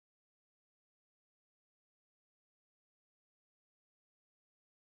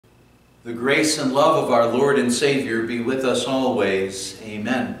The grace and love of our Lord and Savior be with us always.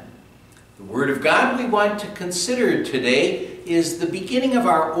 Amen. The Word of God we want to consider today is the beginning of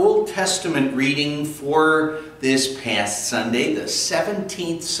our Old Testament reading for this past Sunday, the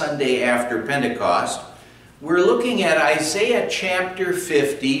 17th Sunday after Pentecost. We're looking at Isaiah chapter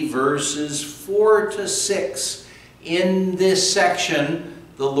 50, verses 4 to 6. In this section,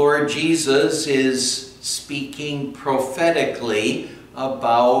 the Lord Jesus is speaking prophetically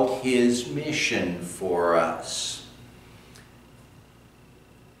about his mission for us.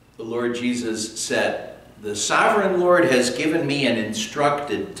 The Lord Jesus said, "The sovereign Lord has given me an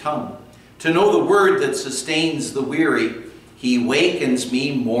instructed tongue to know the word that sustains the weary. He wakens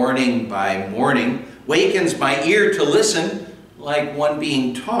me morning by morning, wakens my ear to listen like one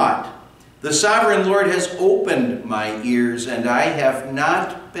being taught. The sovereign Lord has opened my ears, and I have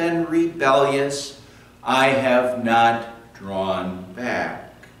not been rebellious. I have not drawn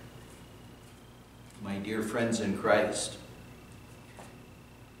back." My dear friends in Christ,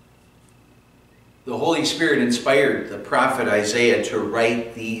 the Holy Spirit inspired the prophet Isaiah to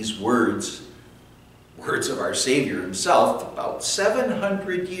write these words of our Savior himself, about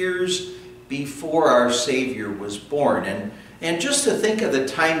 700 years before our Savior was born. And just to think of the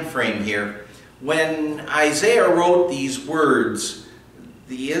time frame here, when Isaiah wrote these words,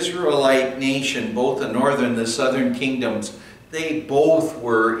 the Israelite nation, both the northern and the southern kingdoms, they both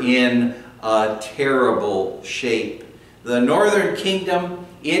were in a terrible shape. The northern kingdom,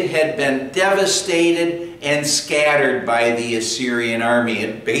 it had been devastated and scattered by the Assyrian army.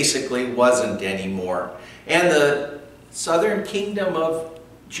 It basically wasn't anymore. And the southern kingdom of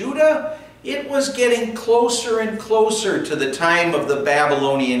Judah, it was getting closer and closer to the time of the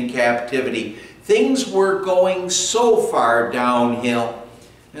Babylonian captivity. Things were going so far downhill.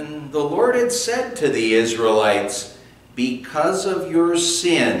 And the Lord had said to the Israelites, "Because of your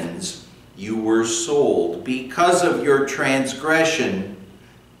sins you were sold. Because of your transgressions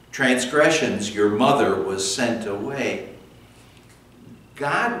your mother was sent away."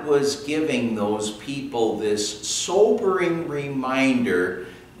 God was giving those people this sobering reminder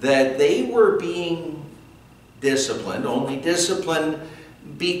that they were being disciplined, only disciplined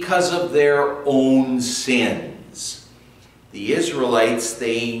because of their own sins. The Israelites,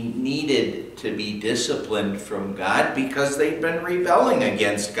 they needed to be disciplined from God because they'd been rebelling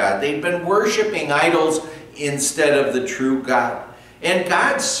against God. They'd been worshiping idols instead of the true God. And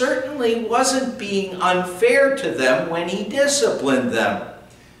God certainly wasn't being unfair to them when he disciplined them,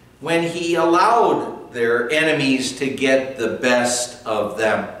 when he allowed their enemies to get the best of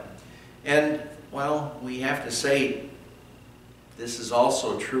them. And, well, we have to say, this is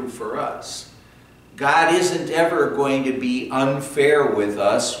also true for us. God isn't ever going to be unfair with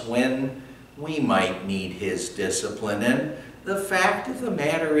us when we might need his discipline. And the fact of the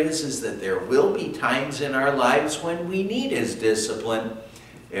matter is that there will be times in our lives when we need his discipline.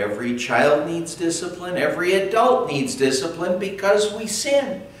 Every child needs discipline. Every adult needs discipline because we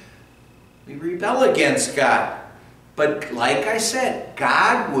sin. We rebel against God. But like I said,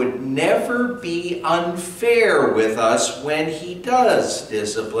 God would never be unfair with us when he does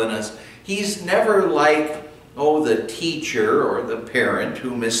discipline us. He's never like, the teacher or the parent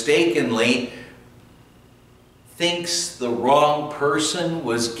who mistakenly thinks the wrong person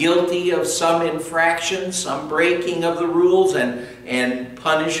was guilty of some infraction, some breaking of the rules, and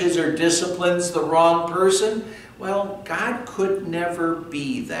punishes or disciplines the wrong person. Well, God could never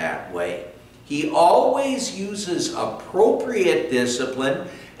be that way. He always uses appropriate discipline,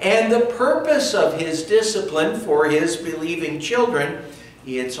 and the purpose of his discipline for his believing children,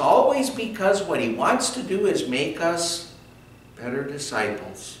 it's always because what he wants to do is make us better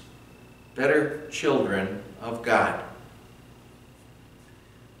disciples, better children of God.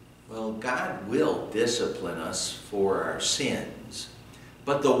 Well, God will discipline us for our sins.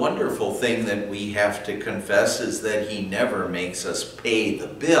 But the wonderful thing that we have to confess is that he never makes us pay the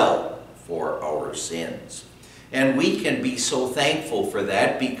bill for our sins. And we can be so thankful for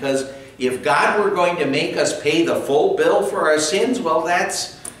that, because if God were going to make us pay the full bill for our sins, well,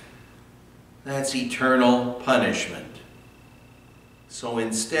 that's eternal punishment. So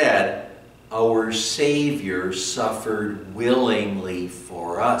instead, our Savior suffered willingly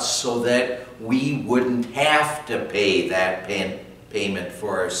for us so that we wouldn't have to pay that payment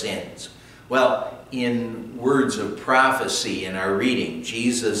for our sins. Well, in words of prophecy in our reading,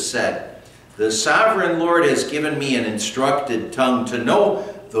 Jesus said, "The sovereign Lord has given me an instructed tongue to know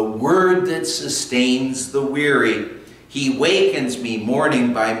the word that sustains the weary. He wakens me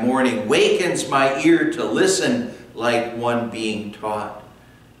morning by morning, wakens my ear to listen like one being taught."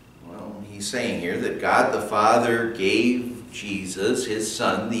 Well, he's saying here that God the Father gave Jesus, his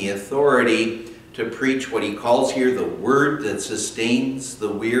Son, the authority to preach what he calls here the word that sustains the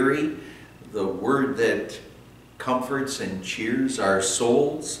weary, the word that comforts and cheers our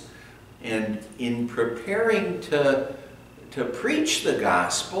souls. And in preparing to preach the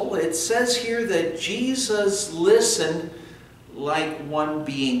gospel, it says here that Jesus listened like one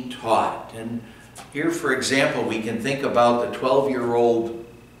being taught. And here, for example, we can think about the 12-year-old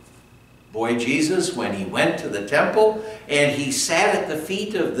boy Jesus when he went to the temple and he sat at the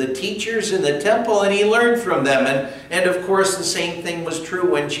feet of the teachers in the temple and he learned from them. And of course the same thing was true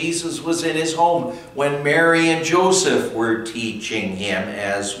when Jesus was in his home, when Mary and Joseph were teaching him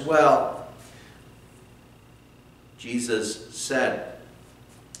as well. Jesus said,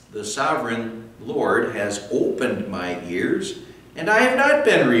 "The sovereign Lord has opened my ears, and I have not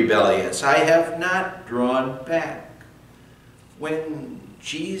been rebellious. I have not drawn back." When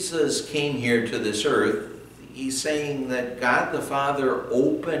Jesus came here to this earth, he's saying that God the Father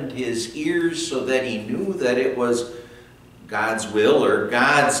opened his ears so that he knew that it was God's will or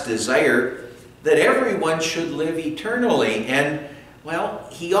God's desire that everyone should live eternally. And, well,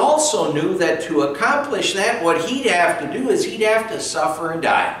 he also knew that to accomplish that, what he'd have to do is he'd have to suffer and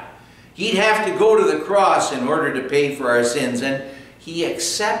die. He'd have to go to the cross in order to pay for our sins. And he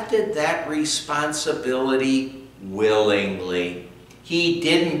accepted that responsibility willingly. He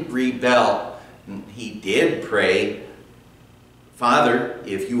didn't rebel. He did pray, "Father,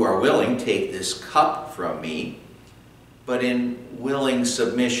 if you are willing, take this cup from me." But in willing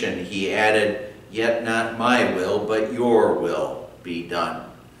submission, he added, "Yet not my will, but your will be done."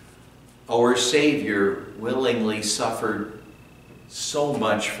 Our Savior willingly suffered so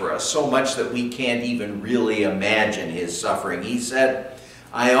much for us, so much that we can't even really imagine his suffering. He said,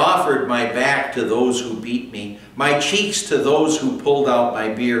 "I offered my back to those who beat me, my cheeks to those who pulled out my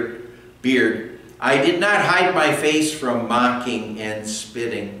beard. I did not hide my face from mocking and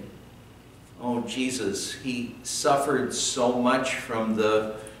spitting." Oh, Jesus, he suffered so much from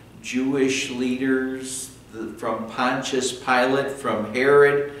the Jewish leaders, from Pontius Pilate, from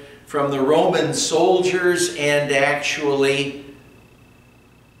Herod, from the Roman soldiers, and actually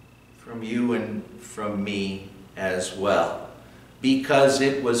from you and from me as well. Because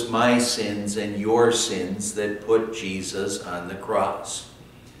it was my sins and your sins that put Jesus on the cross.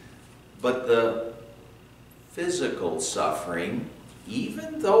 But the physical suffering,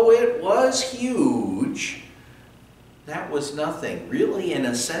 even though it was huge, that was nothing. Really, in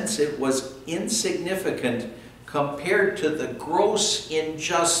a sense, it was insignificant compared to the gross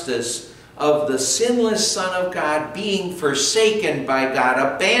injustice of the sinless Son of God being forsaken by God,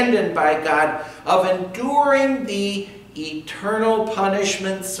 abandoned by God, of enduring the eternal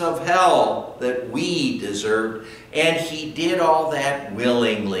punishments of hell that we deserved. And he did all that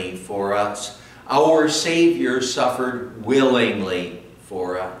willingly for us. Our Savior suffered willingly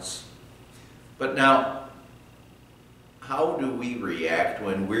for us. But now, how do we react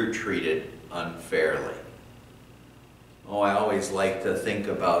when we're treated unfairly? Oh, I always like to think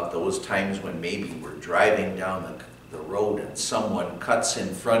about those times when maybe we're driving down the road and someone cuts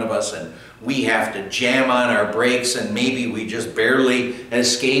in front of us and we have to jam on our brakes and maybe we just barely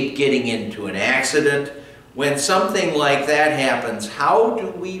escape getting into an accident. When something like that happens, how do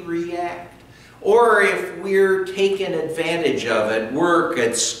we react? Or if we're taken advantage of at work,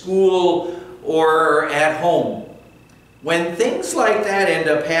 at school, or at home. When things like that end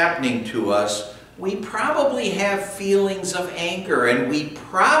up happening to us, we probably have feelings of anger, and we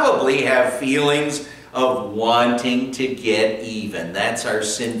probably have feelings of wanting to get even. That's our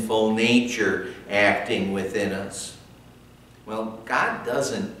sinful nature acting within us. Well, God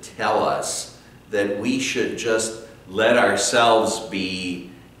doesn't tell us that we should just let ourselves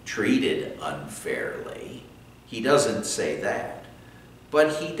be treated unfairly. He doesn't say that.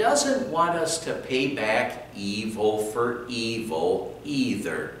 But he doesn't want us to pay back evil for evil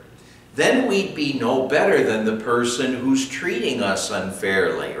either. Then we'd be no better than the person who's treating us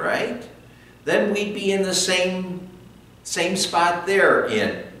unfairly, right? Then we'd be in the same spot they're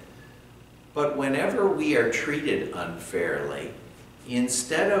in. But whenever we are treated unfairly,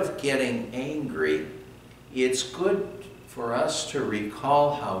 instead of getting angry, it's good for us to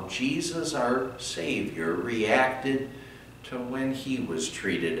recall how Jesus, our Savior, reacted to when he was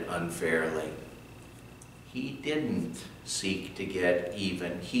treated unfairly. He didn't seek to get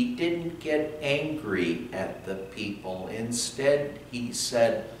even. He didn't get angry at the people. Instead, he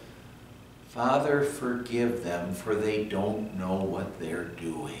said, "Father, forgive them, for they don't know what they're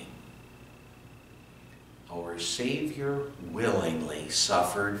doing." Our Savior willingly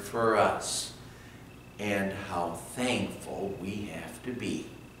suffered for us, and how thankful we have to be.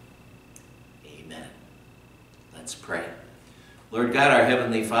 Amen. Let's pray. Lord God, our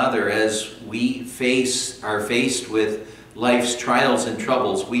Heavenly Father, as we are faced with life's trials and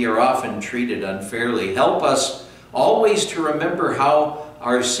troubles, we are often treated unfairly. Help us always to remember how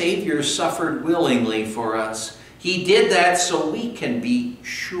our Savior suffered willingly for us. He did that so we can be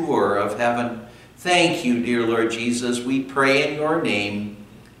sure of heaven. Thank you, dear Lord Jesus. We pray in your name.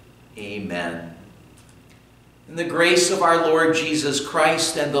 Amen. In the grace of our Lord Jesus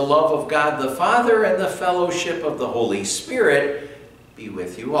Christ and the love of God the Father and the fellowship of the Holy Spirit be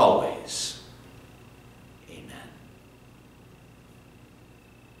with you always.